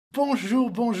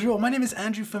Bonjour. My name is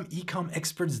Andrew from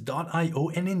ecomexperts.io,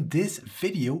 and in this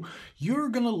video, you're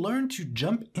gonna learn to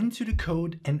jump into the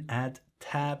code and add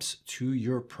tabs to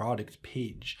your product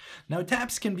page. Now,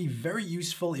 tabs can be very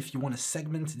useful if you want to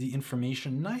segment the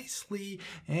information nicely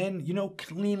and,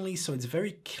 cleanly, so it's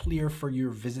very clear for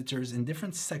your visitors in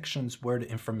different sections where the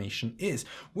information is.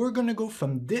 We're gonna go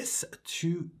from this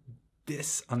to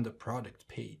this on the product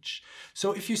page.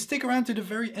 So if you stick around to the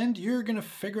very end, you're gonna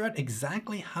figure out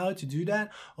exactly how to do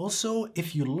that. Also,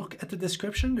 if you look at the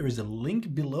description, there is a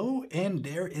link below and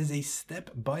there is a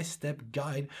step-by-step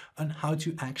guide on how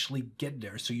to actually get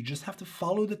there. So you just have to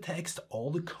follow the text,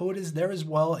 all the code is there as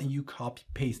well, and you copy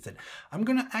paste it. I'm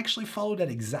gonna actually follow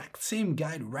that exact same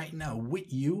guide right now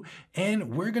with you,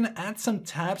 and we're gonna add some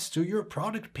tabs to your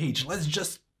product page. Let's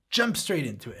just jump straight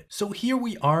into it. So here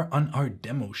we are on our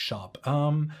demo shop.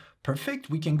 Perfect.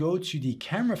 We can go to the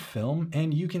camera film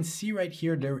and you can see right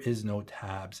here there is no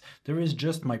tabs. There is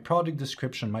just my product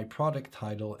description, my product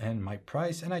title, and my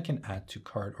price, and I can add to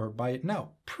cart or buy it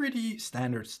now. Pretty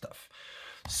standard stuff.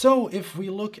 So if we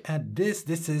look at this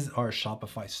is our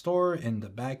Shopify store in the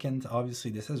backend.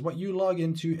 Obviously, this is what you log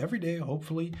into every day,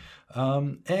 hopefully.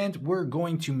 And we're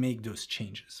going to make those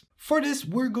changes. For this,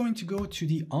 we're going to go to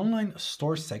the online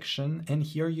store section, and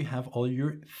here you have all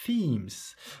your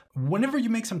themes. Whenever you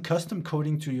make some custom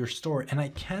coding to your store, and I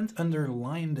can't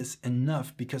underline this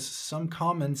enough because some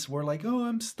comments were like, oh,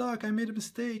 I'm stuck, I made a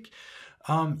mistake.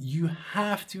 You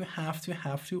have to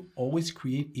always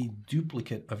create a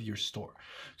duplicate of your store.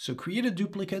 So create a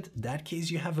duplicate. That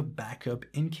case, you have a backup.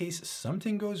 In case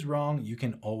something goes wrong, you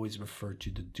can always refer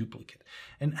to the duplicate.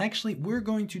 And actually, we're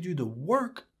going to do the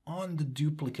work on the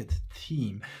duplicate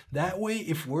theme. That way,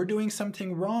 if we're doing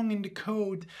something wrong in the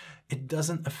code, it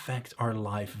doesn't affect our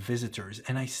live visitors.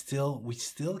 And we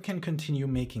still can continue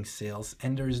making sales,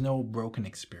 and there is no broken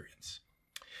experience.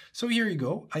 So here you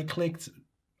go. I clicked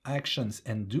actions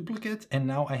and duplicate, and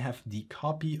now I have the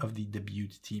copy of the debut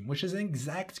theme, which is an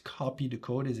exact copy. The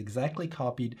code is exactly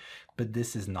copied, but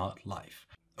this is not live.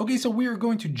 Okay, so we are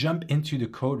going to jump into the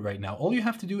code right now. All you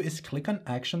have to do is click on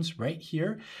actions right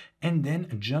here and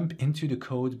then jump into the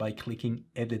code by clicking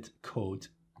edit code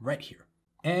right here.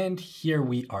 And here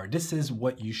we are. This is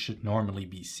what you should normally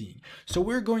be seeing. So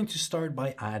we're going to start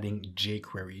by adding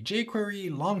Jquery. Jquery,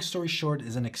 long story short,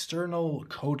 is an external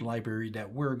code library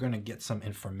that we're going to get some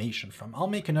information from. I'll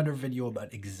make another video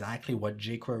about exactly what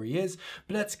Jquery is,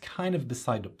 but that's kind of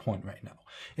beside the point right now.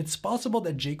 It's possible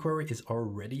that Jquery is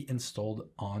already installed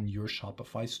on your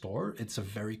Shopify store. It's a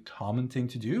very common thing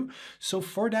to do. So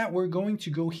for that, we're going to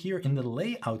go here in the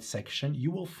layout section. You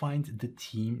will find the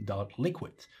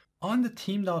theme.liquid. On the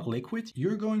theme.liquid,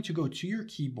 you're going to go to your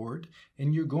keyboard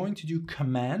and you're going to do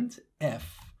Command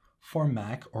F for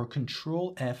Mac or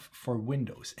Control F for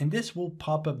Windows. And this will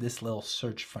pop up this little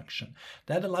search function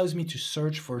that allows me to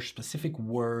search for a specific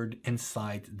word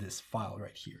inside this file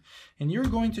right here. And you're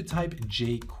going to type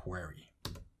Jquery.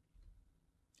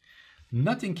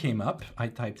 Nothing came up. I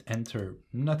typed enter,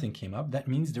 nothing came up. That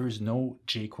means there is no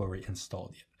Jquery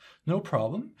installed yet. No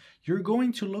problem. You're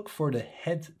going to look for the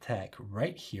head tag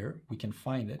right here. We can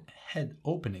find it. Head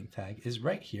opening tag is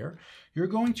right here. You're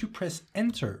going to press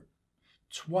enter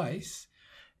twice,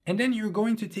 and then you're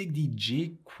going to take the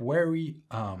Jquery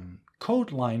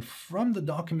code line from the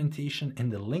documentation in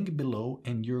the link below,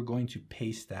 and you're going to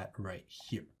paste that right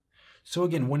here. So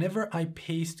again, whenever I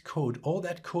paste code, all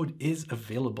that code is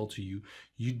available to you.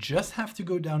 You just have to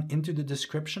go down into the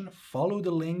description, follow the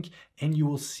link, and you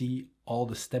will see all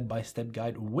the step-by-step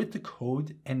guide with the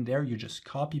code. And there you just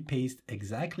copy paste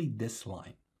exactly this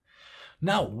line.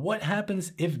 Now, what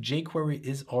happens if Jquery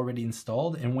is already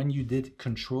installed and when you did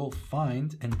control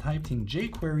find and typed in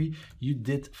Jquery, you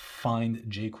did find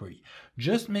Jquery?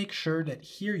 Just make sure that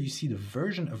here you see the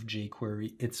version of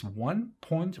Jquery, it's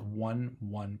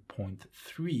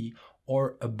 1.11.3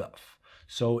 or above.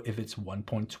 So if it's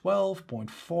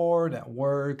 1.12.4, that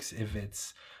works. If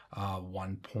it's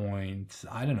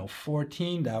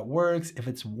 1.14, that works. If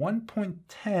it's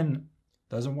 1.10,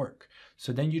 doesn't work.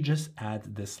 So then you just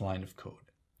add this line of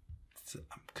code. So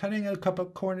I'm cutting a couple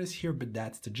of corners here, but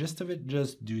that's the gist of it.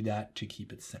 Just do that to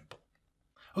keep it simple.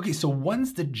 Okay, so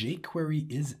once the Jquery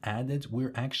is added,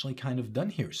 we're actually kind of done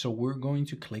here. So we're going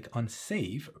to click on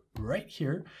save right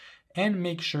here and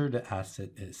make sure the asset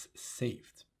is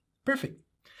saved. Perfect.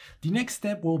 The next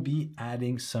step will be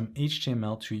adding some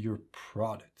HTML to your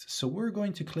product. So we're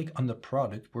going to click on the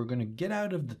product. We're going to get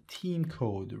out of the theme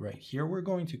code right here. We're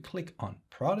going to click on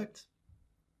product.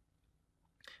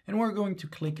 And we're going to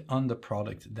click on the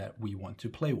product that we want to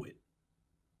play with.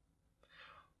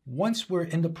 Once we're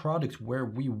in the product where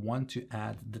we want to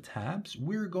add the tabs,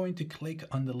 we're going to click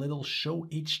on the little Show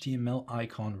HTML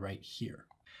icon right here.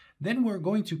 Then we're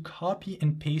going to copy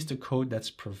and paste the code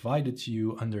that's provided to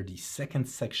you under the second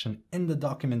section in the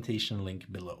documentation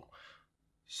link below.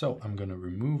 So I'm going to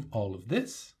remove all of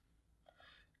this,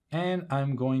 and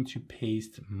I'm going to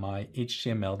paste my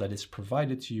HTML that is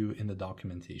provided to you in the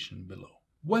documentation below.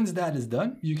 Once that is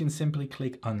done, you can simply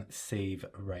click on Save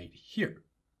right here.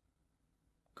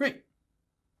 Great.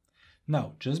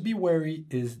 Now, just be wary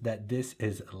is that this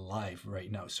is live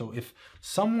right now. So if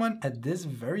someone at this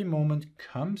very moment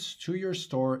comes to your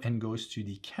store and goes to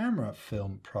the camera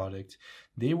film product,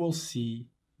 they will see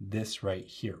this right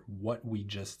here, what we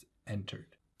just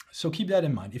entered. So keep that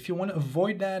in mind. If you want to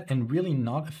avoid that and really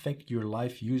not affect your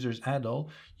live users at all,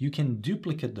 you can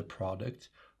duplicate the product,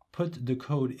 put the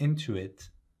code into it,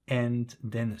 and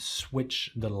then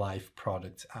switch the live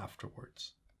products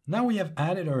afterwards. Now we have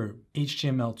added our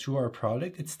HTML to our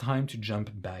product, it's time to jump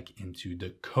back into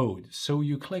the code. So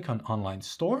you click on Online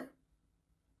Store.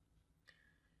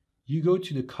 You go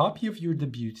to the copy of your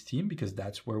debut theme because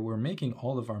that's where we're making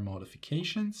all of our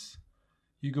modifications.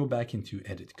 You go back into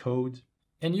Edit Code.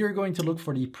 And you're going to look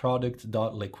for the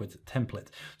product.liquid template.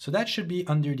 So that should be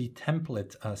under the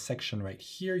template section right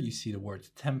here. You see the word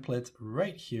template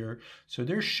right here. So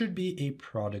there should be a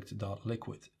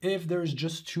product.liquid. If there's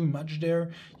just too much there,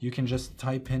 you can just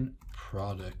type in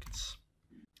products.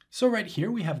 So right here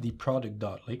we have the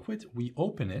product.liquid. We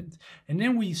open it and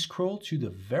then we scroll to the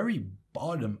very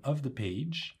bottom of the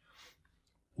page.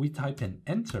 We type in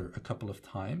enter a couple of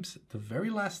times, the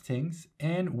very last things,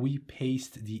 and we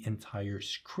paste the entire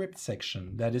script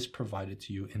section that is provided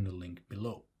to you in the link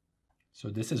below. So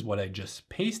this is what I just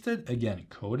pasted. Again,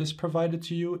 code is provided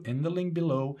to you in the link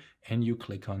below, and you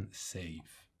click on save.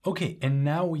 Okay, and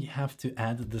now we have to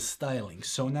add the styling.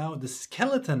 So now the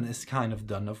skeleton is kind of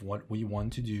done of what we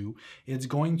want to do. It's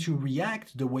going to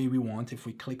react the way we want. If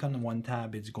we click on one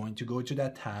tab, it's going to go to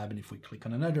that tab. And if we click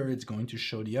on another, it's going to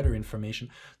show the other information.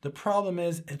 The problem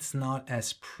is it's not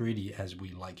as pretty as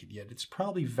we like it yet. It's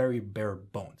probably very bare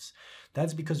bones.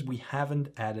 That's because we haven't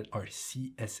added our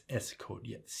CSS code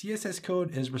yet. CSS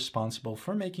code is responsible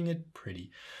for making it pretty.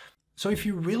 So if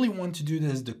you really want to do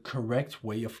this the correct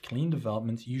way of clean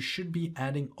development, you should be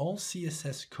adding all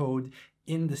CSS code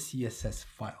in the CSS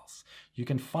files. You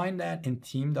can find that in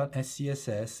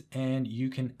theme.scss, and you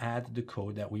can add the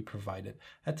code that we provided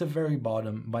at the very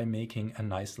bottom by making a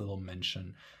nice little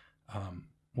mention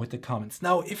with the comments.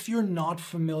 Now, if you're not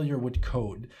familiar with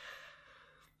code,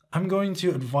 I'm going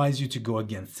to advise you to go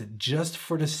against it just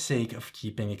for the sake of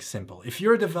keeping it simple. If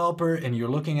you're a developer and you're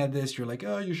looking at this, you're like,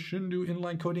 oh, you shouldn't do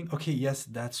inline coding. Okay, yes,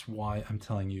 that's why I'm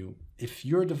telling you. If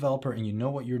you're a developer and you know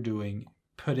what you're doing,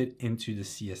 put it into the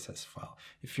CSS file.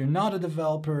 If you're not a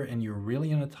developer and you're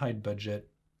really on a tight budget,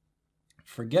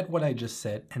 forget what I just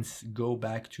said and go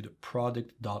back to the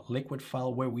product.liquid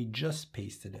file where we just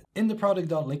pasted it. In the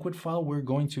product.liquid file, we're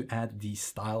going to add the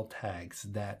style tags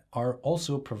that are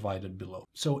also provided below.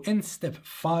 So in step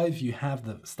 5, you have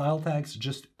the style tags.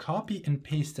 Just copy and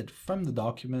paste it from the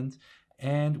document,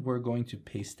 and we're going to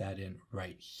paste that in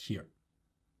right here.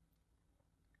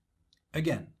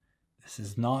 Again, this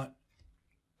is not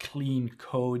clean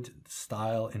code.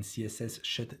 Style and CSS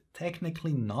should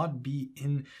technically not be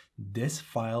in this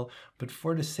file, but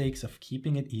for the sakes of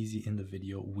keeping it easy in the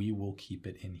video, we will keep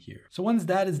it in here. So once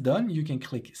that is done, you can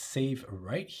click save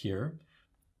right here,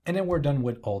 and then we're done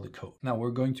with all the code. Now we're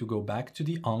going to go back to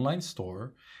the online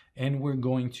store and we're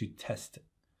going to test it.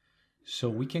 So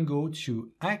we can go to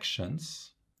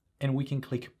actions and we can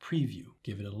click preview,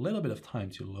 give it a little bit of time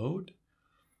to load.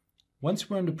 Once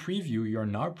we're in the preview, you're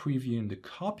now previewing the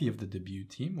copy of the debut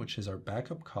theme, which is our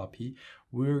backup copy.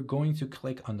 We're going to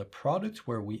click on the product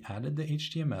where we added the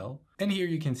HTML. And here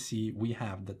you can see we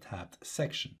have the tabbed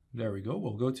section. There we go.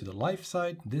 We'll go to the live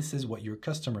site. This is what your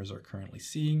customers are currently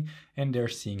seeing, and they're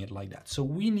seeing it like that. So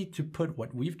we need to put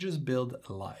what we've just built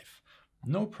live.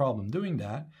 No problem doing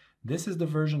that. This is the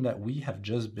version that we have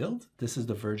just built. This is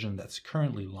the version that's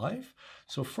currently live.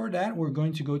 So for that, we're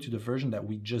going to go to the version that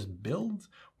we just built.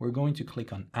 We're going to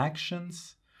click on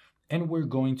Actions, and we're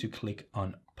going to click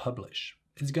on Publish.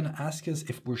 It's going to ask us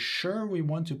if we're sure we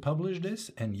want to publish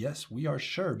this. And yes, we are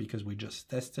sure because we just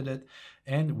tested it,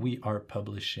 and we are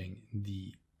publishing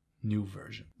the new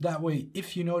version. That way,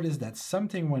 if you notice that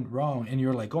something went wrong and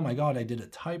you're like, oh my God, I did a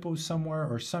typo somewhere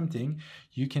or something,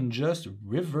 you can just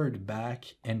revert back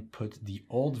and put the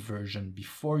old version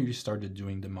before you started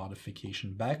doing the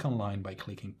modification back online by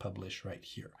clicking publish right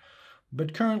here.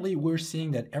 But currently we're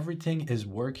seeing that everything is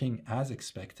working as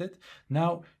expected.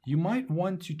 Now you might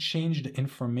want to change the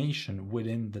information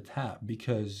within the tab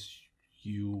because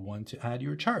you want to add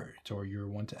your chart, or you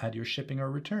want to add your shipping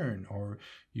or return, or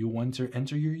you want to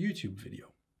enter your YouTube video.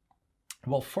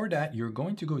 Well, for that, you're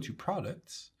going to go to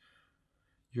products.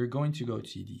 You're going to go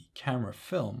to the camera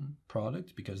film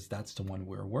product because that's the one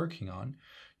we're working on.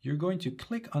 You're going to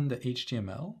click on the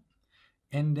HTML,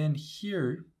 and then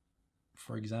here,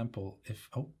 for example,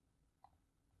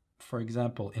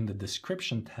 in the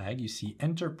description tag, you see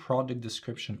enter product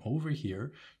description over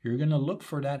here. You're going to look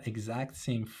for that exact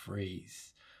same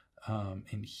phrase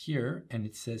in here, and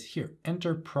it says here,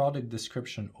 enter product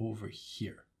description over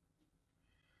here.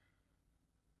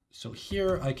 So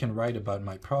here I can write about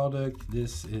my product.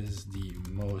 This is the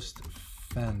most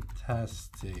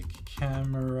fantastic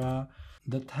camera.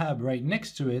 The tab right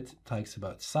next to it talks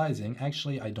about sizing.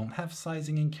 Actually, I don't have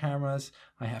sizing in cameras.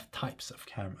 I have types of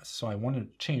cameras. So I want to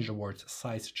change the words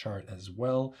size chart as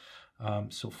well.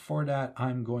 So for that,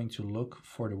 I'm going to look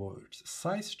for the words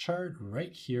size chart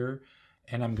right here,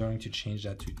 and I'm going to change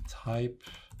that to type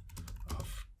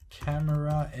of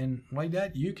camera. And like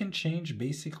that, you can change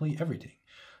basically everything.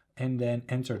 And then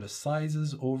enter the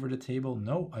sizes over the table.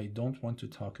 No, I don't want to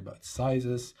talk about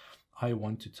sizes. I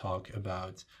want to talk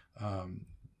about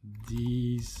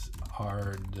these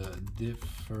are the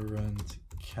different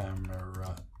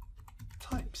camera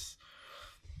types.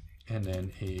 And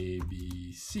then A,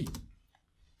 B, C.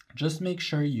 Just make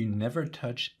sure you never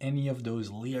touch any of those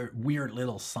weird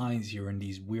little signs here in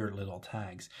these weird little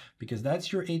tags, because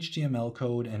that's your HTML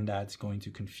code and that's going to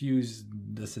confuse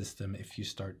the system if you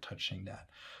start touching that.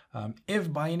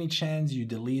 If by any chance you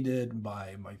deleted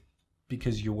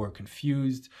because you were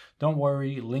confused, don't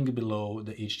worry, link below,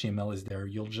 the HTML is there.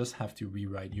 You'll just have to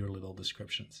rewrite your little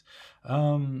descriptions.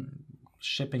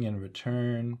 Shipping and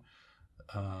return.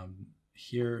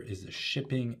 Here is the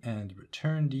shipping and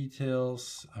return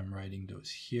details. I'm writing those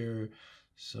here.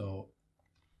 So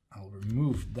I'll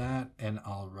remove that and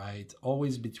I'll write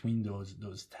always between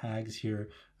those tags here,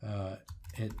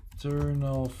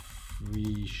 eternal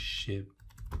free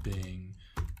shipping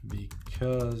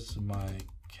because my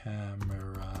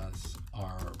cameras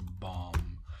are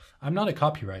bomb. I'm not a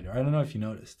copywriter. I don't know if you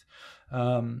noticed.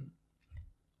 And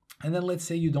then let's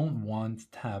say you don't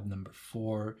want tab number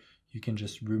 4. You can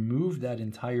just remove that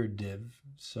entire div.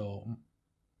 So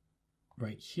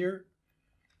right here,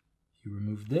 you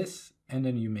remove this, and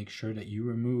then you make sure that you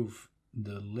remove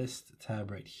the list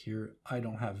tab right here. I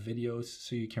don't have videos,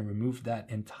 so you can remove that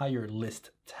entire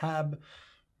list tab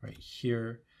right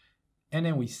here. And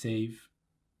then we save.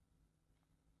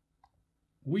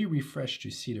 We refresh to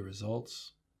see the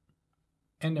results.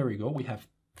 And there we go. We have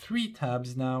 3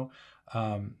 tabs now.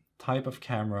 Type of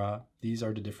camera. These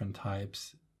are the different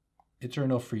types.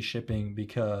 Eternal free shipping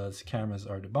because cameras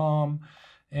are the bomb,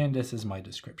 and this is my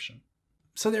description.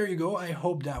 So there you go. I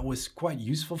hope that was quite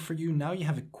useful for you. Now you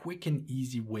have a quick and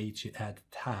easy way to add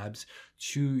tabs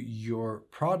to your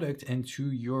product and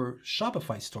to your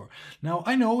Shopify store. Now,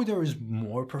 I know there is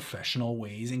more professional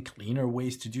ways and cleaner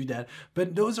ways to do that,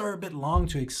 but those are a bit long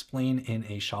to explain in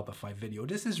a Shopify video.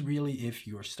 This is really if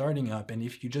you're starting up and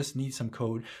if you just need some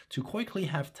code to quickly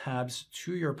have tabs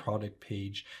to your product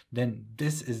page, then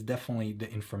this is definitely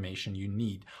the information you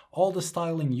need. All the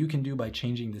styling you can do by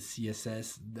changing the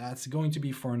CSS, that's going to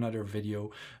be for another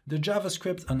video. The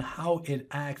JavaScript on how it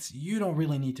acts, you don't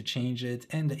really need to change it,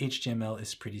 and the HTML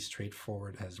is pretty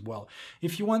straightforward as well.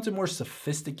 If you want a more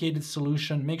sophisticated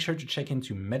solution, make sure to check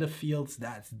into meta fields.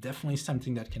 That's definitely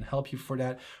something that can help you for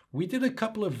that. We did a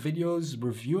couple of videos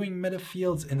reviewing meta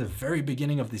fields in the very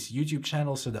beginning of this YouTube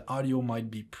channel, so the audio might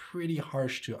be pretty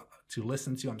harsh to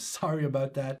listen to. I'm sorry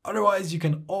about that. Otherwise, you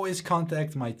can always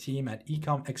contact my team at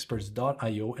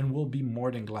ecomexperts.io and we'll be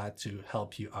more than glad to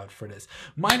help you out for this.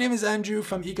 My name is Andrew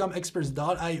from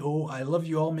ecomexperts.io. I love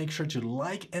you all. Make sure to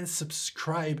like and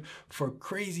subscribe for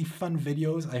crazy fun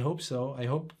videos. I hope so. I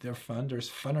hope they're fun. There's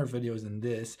funner videos than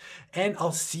this. And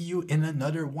I'll see you in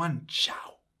another one.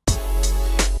 Ciao.